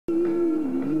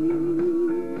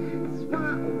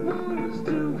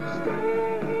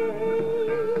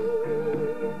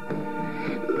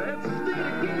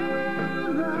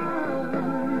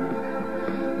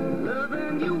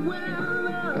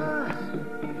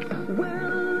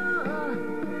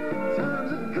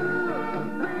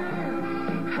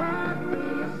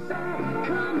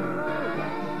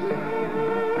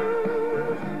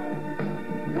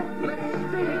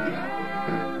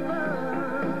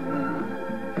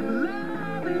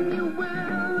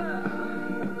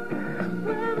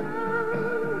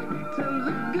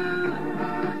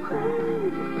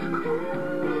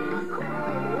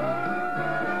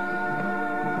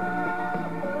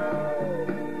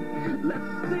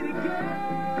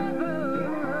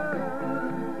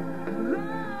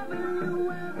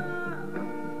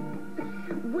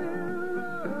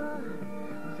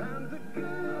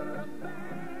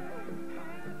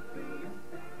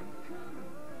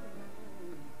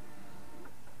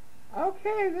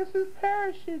Okay, this is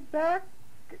Parachute back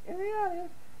in the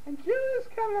audience, and June is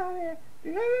coming on here. Do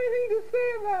you have anything to say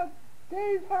about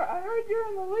Dave's heart? I heard you're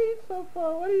in the lead so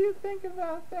far. What do you think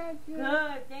about that, June?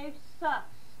 Good. Dave sucks.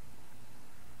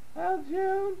 Well,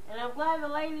 June. And I'm glad the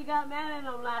lady got mad at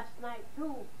him last night,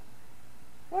 too.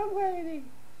 What lady?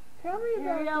 Tell me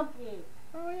about it. Karaoke.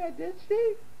 Oh, yeah, did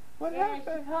she? What happened?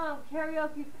 Yeah, she called him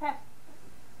karaoke pest.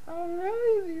 Oh,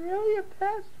 really? Is he really a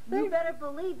pest? You better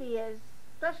believe he is,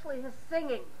 especially his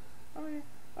singing. Oh, yeah.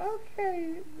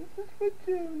 Okay, this is for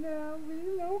June now.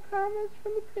 No comments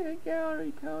from the peanut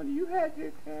gallery, Tony. You had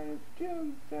your turn. It's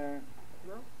June, sir.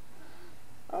 No?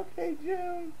 Okay,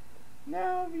 June.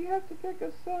 Now you have to pick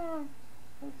a song.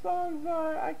 The songs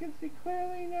are I Can See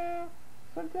Clearly Now,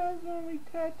 Sometimes When We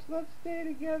Touch, Let's Stay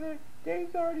Together.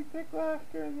 Dave's already picked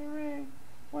Laughter in the Rain.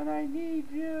 When I Need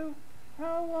You,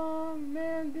 How Long,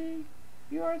 Mandy,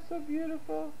 You Are So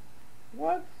Beautiful.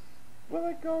 Will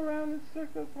It Go Round in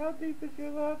Circles? How Deep Is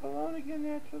Your Love? Alone Again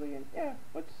Naturally, and F.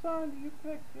 Which song did you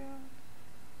pick, June?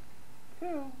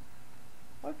 2.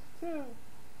 What's 2?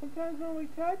 Sometimes When We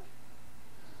Touch?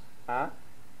 Huh?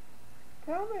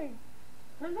 Tell me.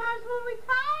 Sometimes when we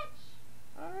touch.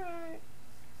 All right.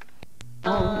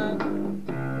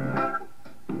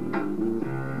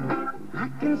 I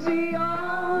can see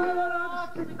all the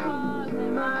obstacles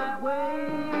in my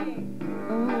way.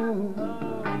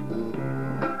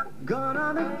 Gone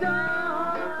are the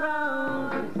dark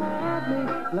clouds that had me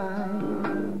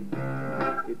blind.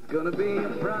 It's gonna be a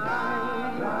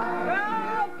bright,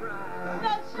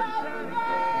 sunshiny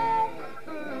day.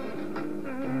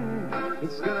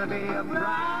 It's gonna be a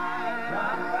bright,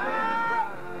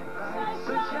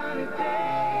 sunshiny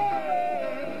day.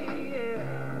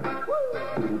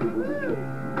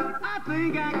 I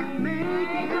think I can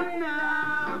make it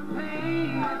now. The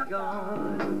pain is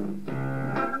gone.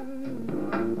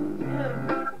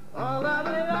 All of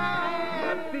the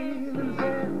bad feelings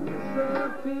have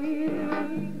disappeared.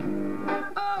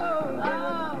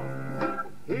 Oh,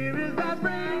 here is that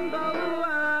rainbow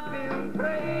I've been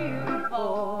praying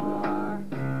for.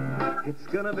 It's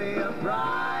gonna be a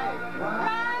bright,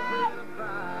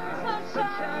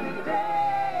 sunshiny day.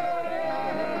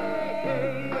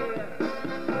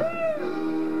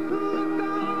 Look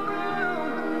all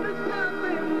around, there's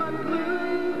nothing but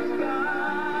blue sky.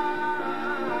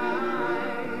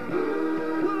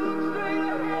 Look straight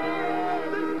ahead,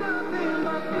 there's nothing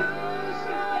but blue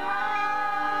skies.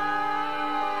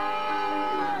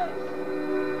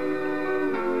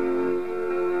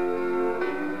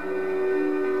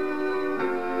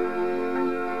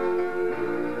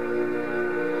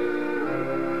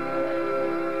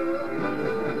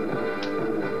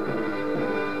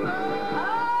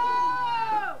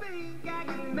 Think I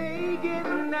can make it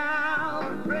now.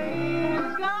 The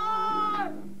rain's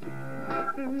gone.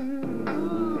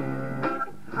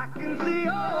 I can see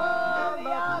all the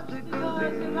obstacles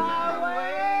in my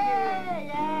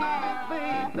way.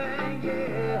 Everything,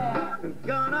 yeah.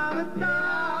 Gone are the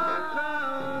dark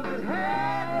clouds that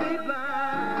had me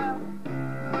blind.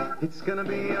 It's gonna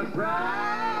be a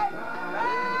bright,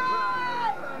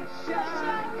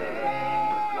 sunshiny day.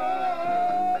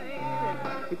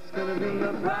 It's gonna be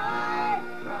a bright,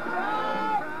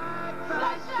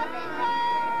 sunshiny day.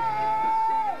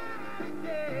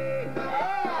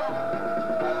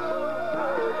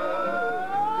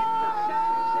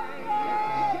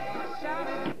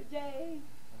 Today.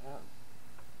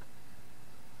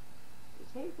 The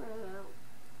tape ran out.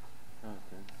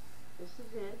 Okay. This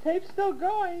is it. Tape's still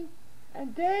going.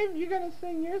 And Dave, you're going to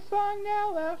sing your song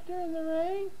now, Laughter in the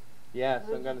Rain? Yes,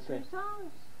 I'm gonna Two sing.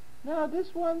 songs. No,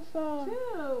 this one song. 2.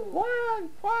 One,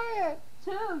 quiet.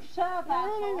 2. Shut up, You're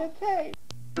running asshole. the tape.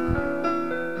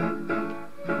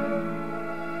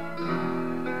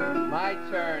 My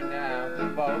turn now,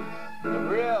 folks. The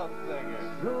real singer.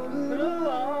 Rolling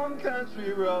along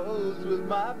country roads with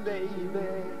my baby.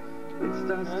 It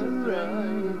starts to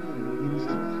rain.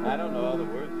 I don't know all the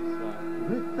words of the song.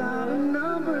 Without an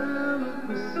umbrella,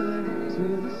 we set to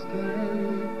the sky.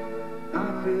 I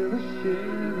feel a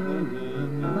shiver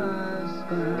in my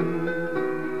spine.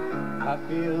 I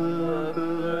feel a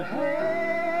cooler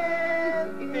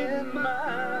hand in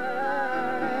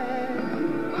mine.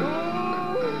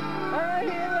 Ooh, I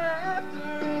hear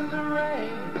laughter in the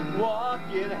rain,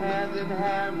 walking hand in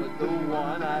hand with the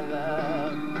one I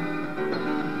love.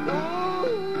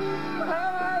 Ooh,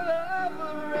 how I love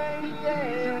a rainy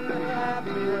day and a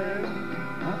happy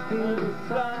feel the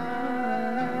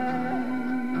sign.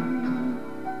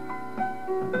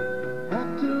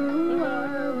 After a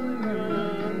while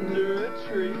Under a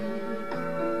tree,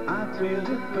 I feel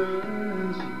the burn,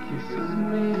 she kisses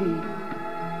me.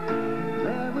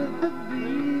 There with the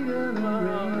beat of the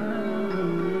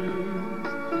rain,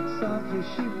 softly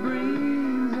she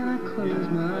breathes and I close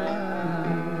my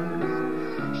eyes,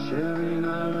 sharing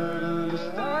our early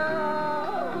stormy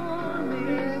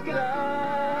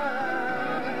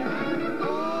skies.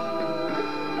 ooh,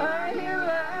 I hear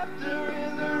laughter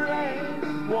in the rain,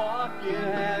 walking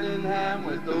hand in hand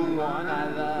with the one I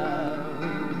love.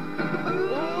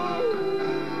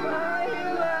 Ooh, I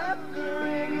hear laughter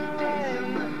in the rain,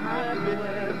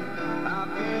 happiness I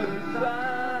feel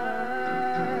inside.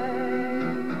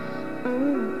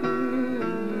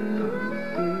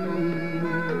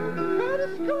 Go to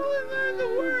school and learn the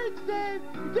words, Dave.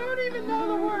 You don't even know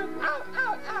the words. Out,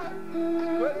 out, out.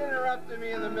 Quit interrupting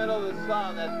me in the middle of the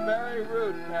song. That's very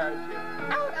rude, Parachute.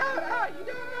 Out, out, out. You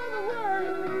don't know the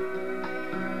words.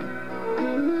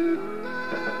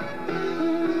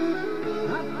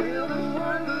 I feel the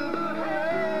warmth of her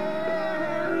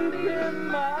hand in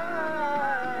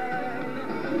mine.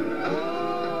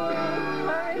 Ooh,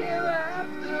 I hear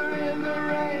laughter in the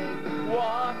rain,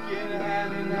 walking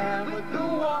hand in hand with the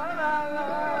one I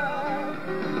love.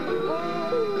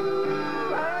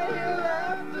 Ooh, I hear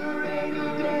laughter any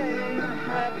day, a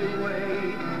happy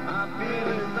way I feel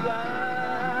inside.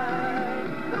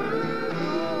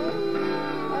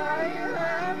 Ooh, I hear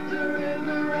laughter in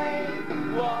the rain,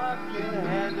 walking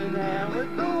hand in hand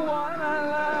with the one I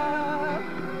love.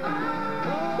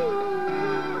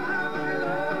 Ooh, I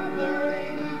love the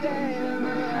rainy day and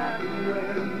the happy way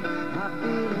I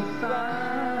feel inside.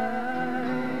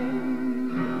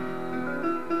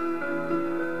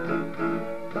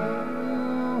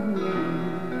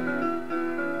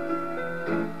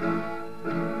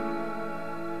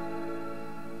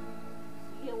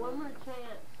 You get one more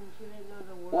chance since you didn't know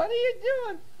the word. What are you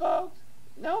doing, folks?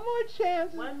 No more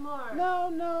chances. One more. No,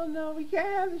 no, no. We can't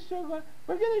have the show going.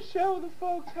 We're going to show the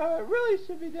folks how it really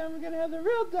should be done. We're going to have the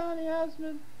real Donny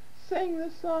Osmond sing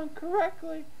this song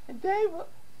correctly. And Dave will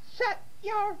shut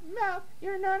your mouth.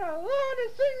 You're not allowed to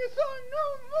sing the song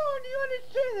no more. Do you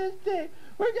understand this, Dave?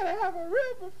 We're going to have a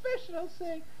real professional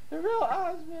sing. The real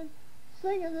Osmond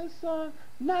singing this song.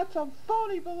 Not some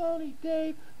phony baloney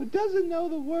Dave who doesn't know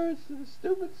the words to the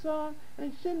stupid song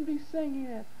and shouldn't be singing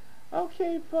it.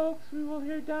 Okay, folks, we will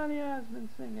hear Donny Osmond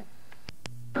sing it.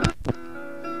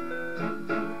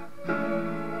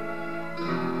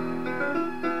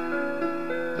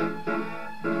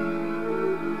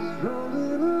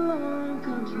 Strolling along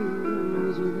country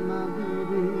roads with my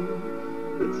baby.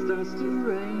 It starts to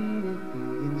rain, it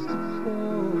begins to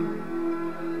pour.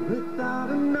 Without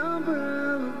an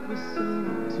umbrella, we're so